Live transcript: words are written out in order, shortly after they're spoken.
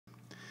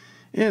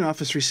In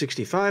Office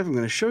 365, I'm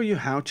going to show you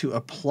how to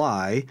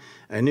apply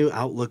a new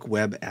Outlook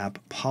web app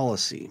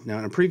policy. Now,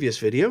 in a previous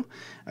video,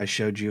 I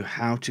showed you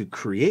how to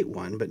create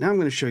one, but now I'm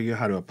going to show you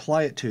how to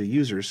apply it to a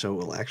user so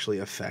it will actually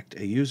affect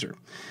a user.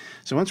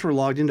 So once we're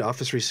logged into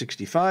Office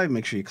 365,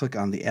 make sure you click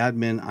on the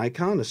admin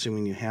icon,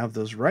 assuming you have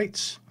those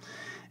rights,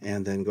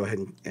 and then go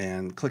ahead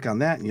and click on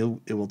that, and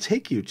it will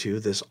take you to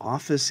this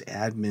Office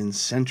Admin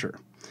Center.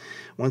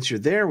 Once you're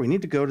there, we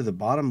need to go to the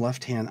bottom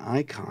left-hand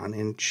icon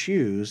and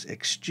choose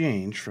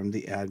Exchange from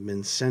the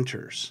Admin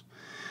Centers.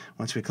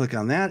 Once we click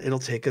on that, it'll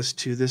take us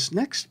to this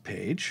next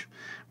page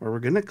where we're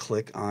going to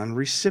click on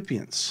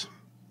Recipients.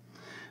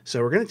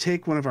 So we're going to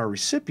take one of our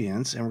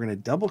recipients and we're going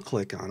to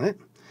double-click on it,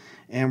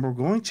 and we're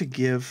going to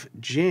give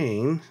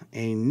Jane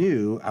a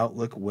new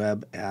Outlook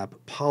web app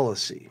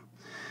policy.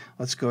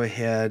 Let's go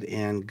ahead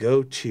and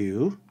go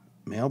to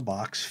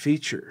Mailbox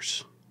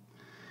Features.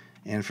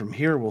 And from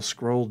here, we'll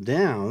scroll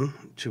down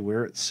to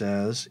where it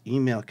says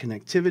Email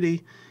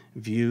Connectivity,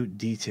 View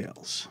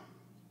Details.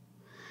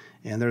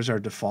 And there's our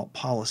default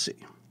policy.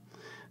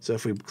 So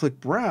if we click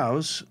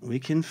Browse, we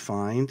can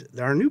find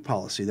our new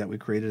policy that we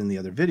created in the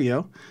other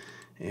video.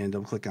 And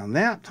double click on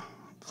that,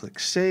 click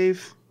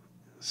Save,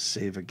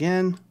 save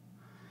again.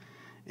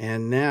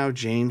 And now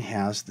Jane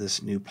has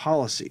this new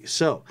policy.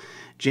 So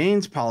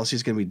Jane's policy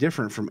is going to be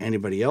different from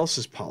anybody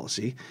else's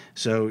policy.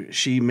 So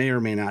she may or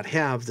may not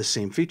have the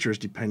same features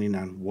depending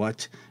on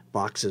what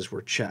boxes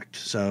were checked.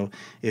 So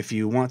if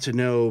you want to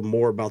know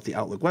more about the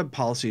Outlook web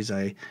policies,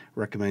 I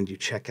recommend you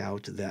check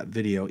out that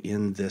video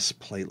in this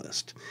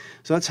playlist.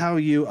 So that's how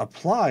you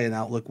apply an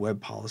Outlook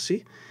web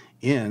policy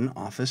in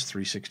Office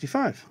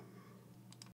 365.